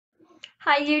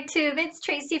Hi YouTube, it's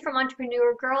Tracy from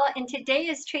Entrepreneur Girl, and today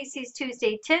is Tracy's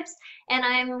Tuesday Tips, and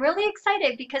I'm really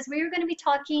excited because we are going to be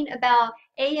talking about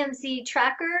AMZ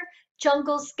Tracker,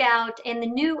 Jungle Scout, and the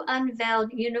new unveiled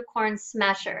Unicorn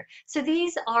Smasher. So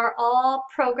these are all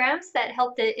programs that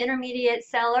help the intermediate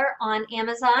seller on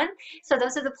Amazon. So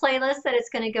those are the playlists that it's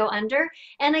going to go under,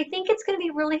 and I think it's going to be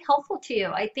really helpful to you.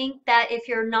 I think that if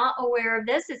you're not aware of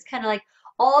this, it's kind of like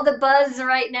all the buzz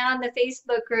right now in the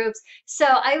Facebook groups. So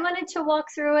I wanted to walk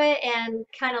through it and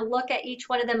kind of look at each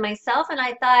one of them myself, and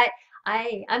I thought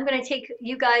I'm going to take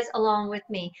you guys along with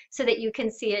me so that you can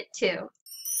see it too.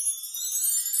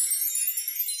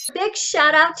 Big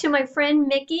shout out to my friend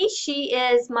Mickey. She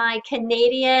is my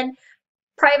Canadian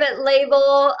private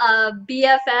label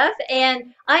BFF,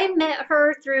 and I met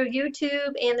her through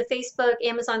YouTube and the Facebook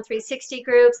Amazon 360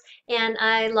 groups, and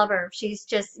I love her. She's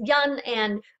just young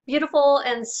and beautiful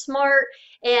and smart,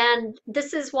 and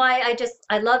this is why I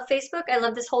love Facebook. I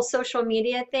love this whole social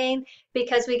media thing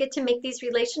because we get to make these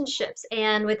relationships,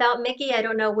 and without Mickey, I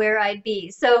don't know where I'd be.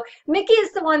 So Mickey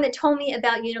is the one that told me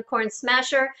about Unicorn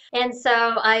Smasher, and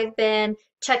so I've been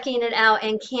checking it out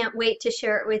and can't wait to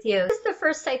share it with you. This is the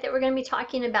first site that we're going to be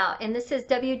talking about, and this is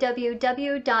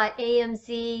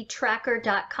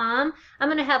www.amztracker.com. I'm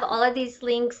going to have all of these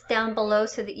links down below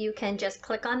so that you can just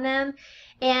click on them.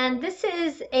 And this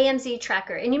is AMZ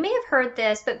Tracker, and you may have heard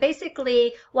this, but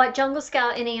basically what Jungle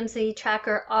Scout and AMZ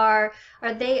Tracker are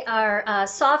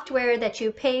software that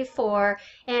you pay for,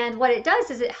 and what it does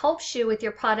is it helps you with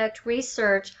your product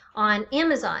research on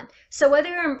Amazon. So whether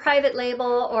you're in private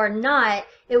label or not,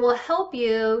 it will help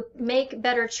you make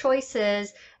better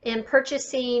choices in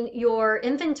purchasing your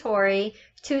inventory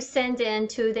to send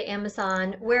into the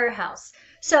Amazon warehouse.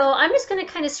 So I'm just going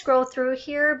to kind of scroll through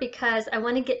here because I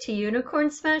want to get to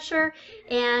Unicorn Smasher,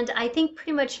 and I think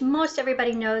pretty much most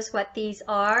everybody knows what these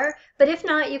are, but if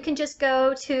not, you can just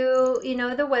go to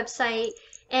the website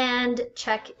and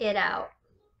check it out.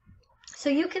 So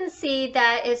you can see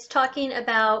that it's talking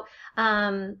about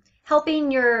helping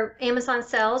your Amazon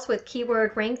sales with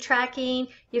keyword rank tracking.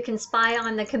 You can spy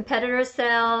on the competitor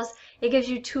sales. It gives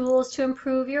you tools to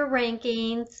improve your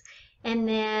rankings. And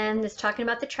then it's talking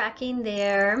about the tracking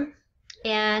there,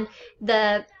 and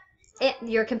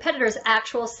your competitor's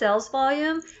actual sales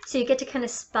volume. So you get to kind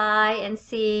of spy and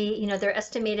see, their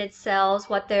estimated sales,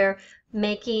 what they're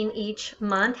making each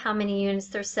month, how many units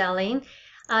they're selling.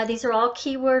 These are all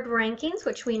keyword rankings,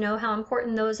 which we know how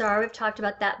important those are. We've talked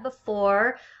about that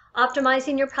before.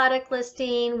 Optimizing your product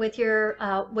listing with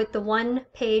with the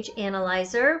one-page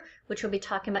analyzer, which we'll be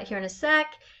talking about here in a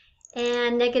sec.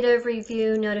 And negative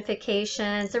review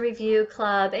notifications, a review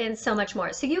club, and so much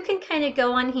more. So you can kind of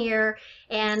go on here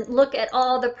and look at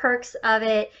all the perks of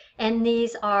it, and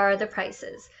these are the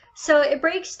prices. So it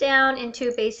breaks down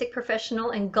into basic,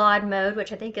 professional, and God mode,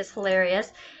 which I think is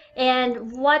hilarious.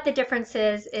 And what the difference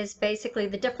is basically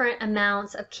the different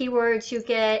amounts of keywords you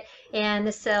get and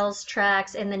the sales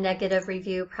tracks and the negative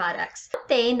review products. One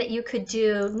thing that you could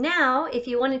do now, if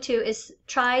you wanted to, is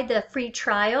try the free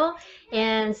trial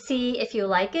and see if you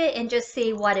like it and just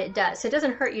see what it does. So it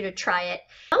doesn't hurt you to try it.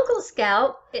 Jungle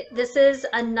Scout, this is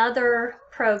another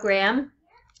program.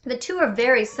 The two are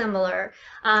very similar.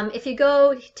 If you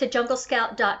go to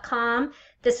junglescout.com,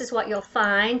 this is what you'll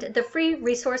find. The free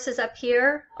resources up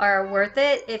here are worth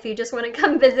it if you just want to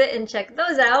come visit and check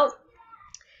those out.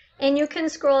 And you can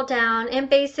scroll down, and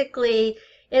basically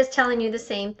it's telling you the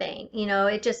same thing.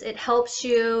 It helps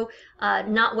you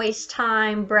not waste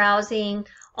time browsing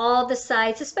all the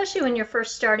sites, especially when you're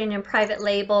first starting in private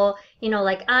label,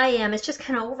 like I am. It's just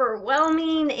kind of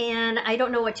overwhelming, and I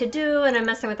don't know what to do, and I'm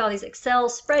messing with all these Excel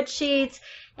spreadsheets,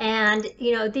 and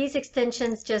these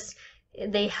extensions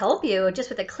they help you. Just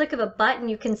with a click of a button,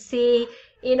 you can see,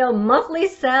 monthly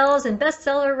sales and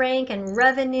bestseller rank and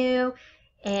revenue.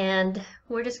 And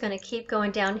we're just going to keep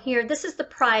going down here. This is the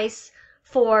price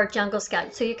for Jungle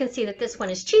Scout. So you can see that this one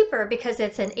is cheaper because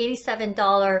it's an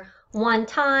 $87 one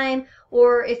time,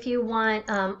 or if you want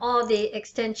all the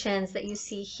extensions that you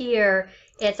see here,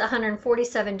 it's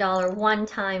 $147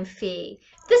 one-time fee.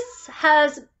 This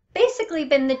has basically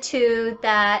been the two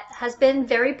that has been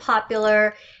very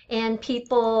popular in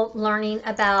people learning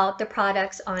about the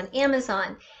products on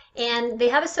Amazon. And they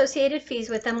have associated fees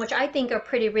with them, which I think are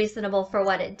pretty reasonable for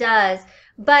what it does.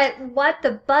 But what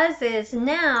the buzz is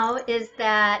now is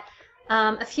that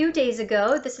a few days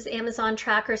ago, this is Amazon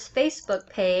Tracker's Facebook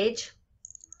page,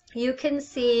 you can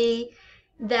see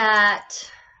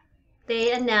that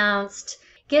they announced,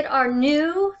 get our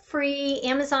new free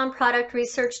Amazon product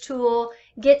research tool,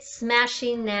 Get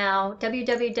Smashing Now,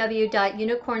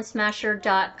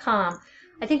 www.unicornsmasher.com.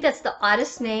 I think that's the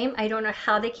oddest name. I don't know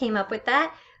how they came up with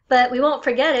that, but we won't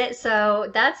forget it, so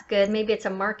that's good. Maybe it's a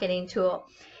marketing tool.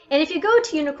 And if you go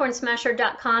to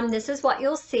unicornsmasher.com, this is what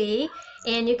you'll see.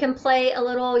 And you can play a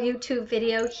little YouTube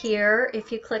video here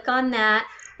if you click on that,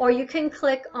 or you can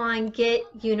click on Get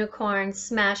Unicorn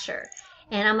Smasher.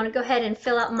 And I'm going to go ahead and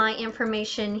fill out my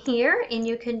information here, and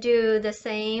you can do the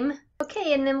same.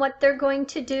 Okay, and then what they're going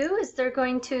to do is they're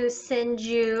going to send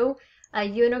you a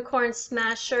Unicorn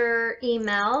Smasher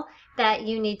email that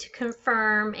you need to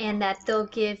confirm, and that they'll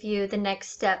give you the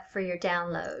next step for your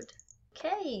download.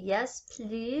 Okay, yes,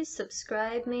 please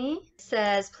subscribe me. It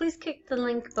says, please click the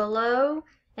link below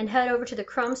and head over to the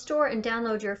Chrome store and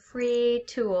download your free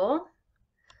tool.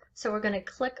 So we're going to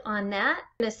click on that.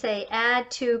 I'm going to say add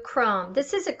to Chrome.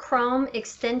 This is a Chrome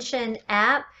extension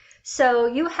app, so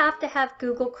you have to have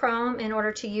Google Chrome in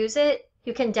order to use it.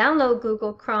 You can download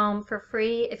Google Chrome for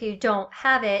free if you don't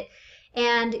have it,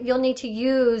 and you'll need to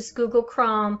use Google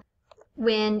Chrome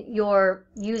when you're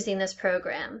using this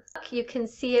program. You can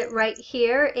see it right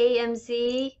here,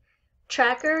 AMZ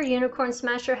Tracker, Unicorn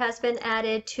Smasher has been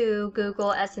added to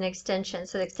Google as an extension.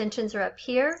 So the extensions are up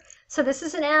here. So this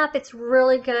is an app, it's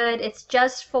really good. It's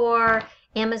just for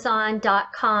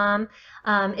Amazon.com.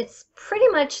 It's pretty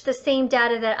much the same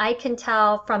data that I can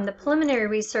tell from the preliminary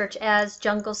research as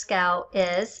Jungle Scout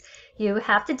is. You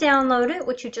have to download it,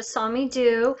 which you just saw me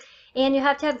do, and you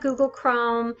have to have Google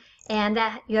Chrome, and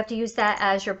that you have to use that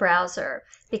as your browser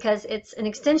because it's an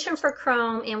extension for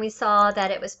Chrome, and we saw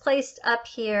that it was placed up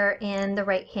here in the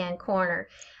right-hand corner.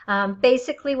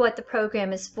 Basically what the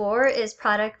program is for is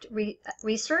product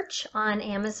research on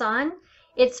Amazon.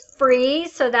 It's free,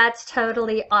 so that's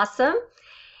totally awesome.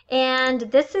 And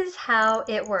this is how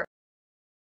it works.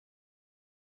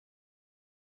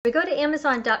 We go to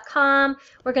Amazon.com,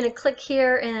 we're going to click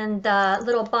here in the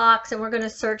little box and we're going to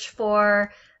search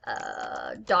for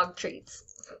dog treats.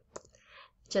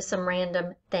 Just some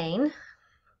random thing.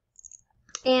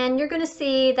 And you're going to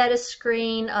see that a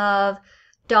screen of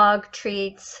dog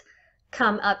treats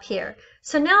come up here.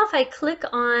 So now if I click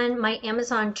on my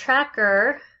Amazon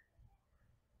tracker,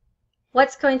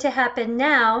 what's going to happen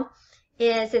now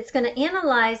is it's going to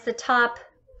analyze the top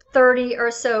 30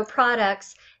 or so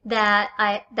products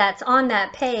that's on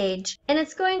that page, and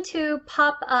it's going to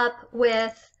pop up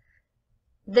with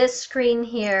this screen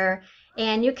here,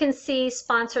 and you can see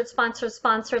sponsored, sponsored,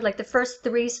 sponsored. Like the first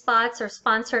 3 spots are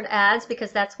sponsored ads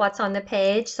because that's what's on the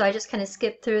page, so I just kind of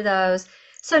skip through those.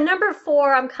 So number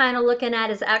 4 I'm kind of looking at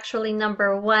is actually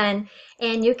number 1,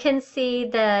 and you can see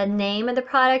the name of the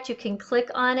product. You can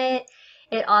click on it.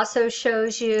 It also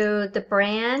shows you the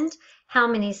brand, how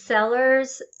many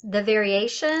sellers, the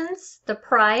variations, the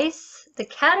price, the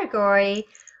category,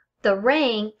 the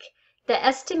rank, the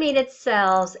estimated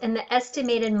sales, and the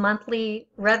estimated monthly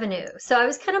revenue. So I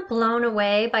was kind of blown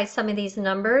away by some of these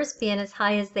numbers being as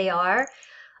high as they are.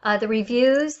 The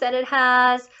reviews that it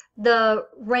has, the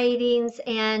ratings,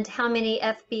 and how many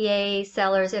FBA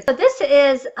sellers. So this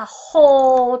is a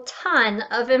whole ton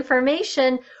of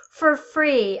information for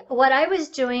free. What I was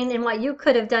doing, and what you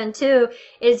could have done too,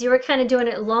 is you were kind of doing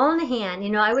it longhand. You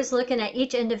know, I was looking at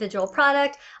each individual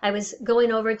product. I was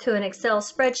going over to an Excel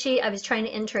spreadsheet. I was trying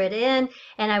to enter it in,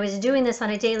 and I was doing this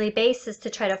on a daily basis to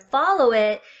try to follow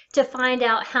it to find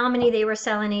out how many they were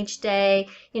selling each day.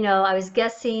 You know, I was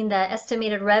guessing the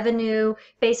estimated revenue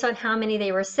based on how many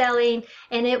they were selling,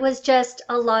 and it was just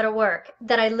a lot of work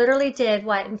that I literally did,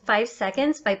 what, in 5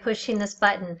 seconds by pushing this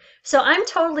button. So I'm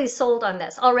totally sold on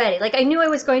this already. Like, I knew I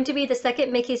was going to be. The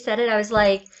second Mickey said it, I was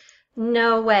like,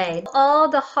 no way. All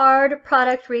the hard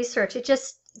product research, it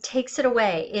just takes it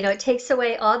away. You know, it takes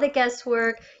away all the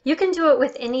guesswork. You can do it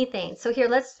with anything. So here,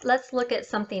 let's look at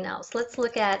something else. Let's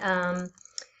look at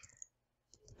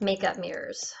makeup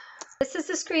mirrors. This is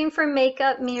the screen for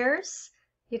makeup mirrors.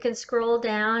 You can scroll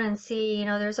down and see, you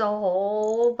know, there's a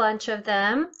whole bunch of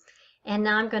them. And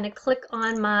now I'm going to click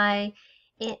on my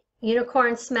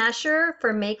Unicorn Smasher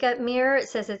for makeup mirror. It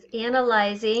says it's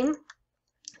analyzing.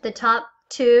 The top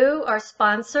 2 are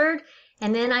sponsored,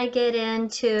 and then I get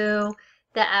into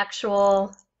the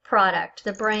actual product,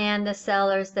 the brand, the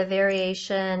sellers, the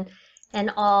variation,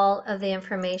 and all of the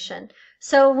information.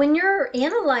 So when you're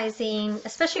analyzing,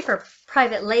 especially for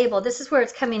private label, this is where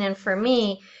it's coming in for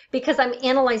me, because I'm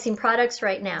analyzing products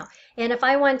right now. And if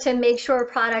I want to make sure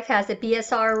a product has a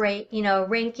BSR rate, you know,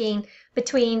 ranking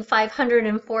between 500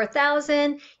 and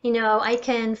 4,000, you know, I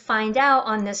can find out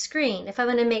on the screen. If I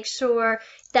want to make sure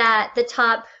that the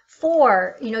top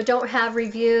 4, you know, don't have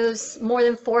reviews, more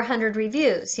than 400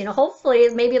 reviews, you know, hopefully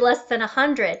maybe less than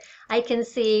 100, I can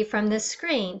see from this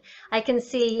screen. I can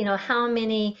see, you know, how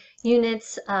many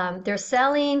units they're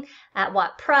selling, at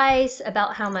what price,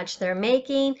 about how much they're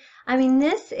making. I mean,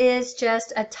 this is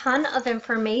just a ton of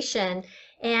information,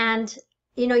 and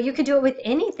you know, you could do it with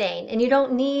anything, and you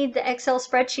don't need the Excel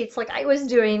spreadsheets like I was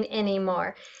doing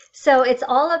anymore. So it's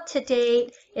all up to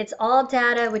date. It's all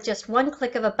data with just one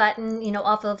click of a button, you know,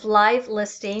 off of live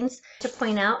listings. To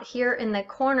point out, here in the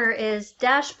corner is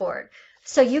dashboard.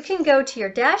 So you can go to your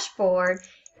dashboard,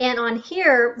 and on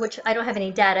here, which I don't have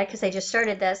any data because I just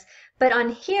started this, but on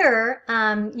here,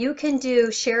 you can do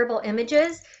shareable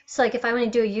images. So like if I want to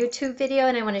do a YouTube video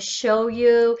and I want to show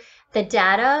you the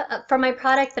data for my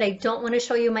product, but I don't want to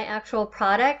show you my actual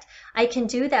product, I can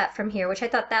do that from here, which I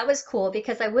thought that was cool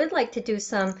because I would like to do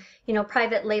some, you know,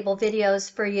 private label videos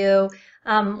for you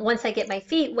once I get my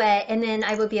feet wet, and then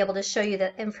I would be able to show you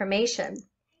the information.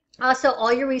 Also,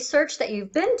 all your research that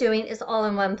you've been doing is all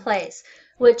in one place,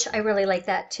 which I really like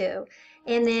that too.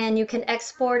 And then you can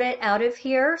export it out of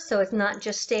here, so it's not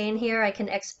just staying here. I can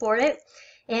export it.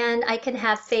 And I can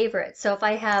have favorites. So if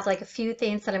I have like a few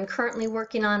things that I'm currently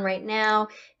working on right now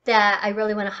that I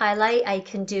really want to highlight, I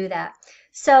can do that.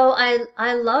 So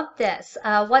I love this.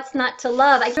 What's not to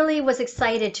love? I really was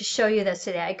excited to show you this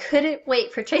today. I couldn't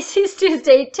wait for Tracy's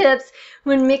Tuesday Tips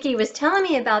when Mickey was telling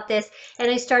me about this, and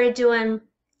I started doing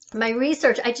my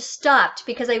research. I just stopped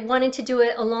because I wanted to do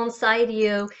it alongside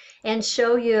you and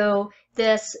show you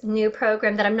this new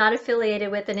program that I'm not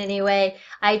affiliated with in any way.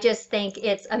 I just think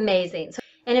it's amazing.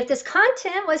 And if this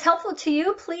content was helpful to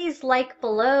you, please like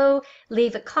below,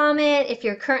 leave a comment. If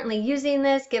you're currently using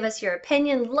this, give us your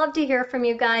opinion. Love to hear from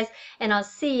you guys, and I'll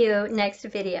see you next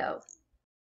video.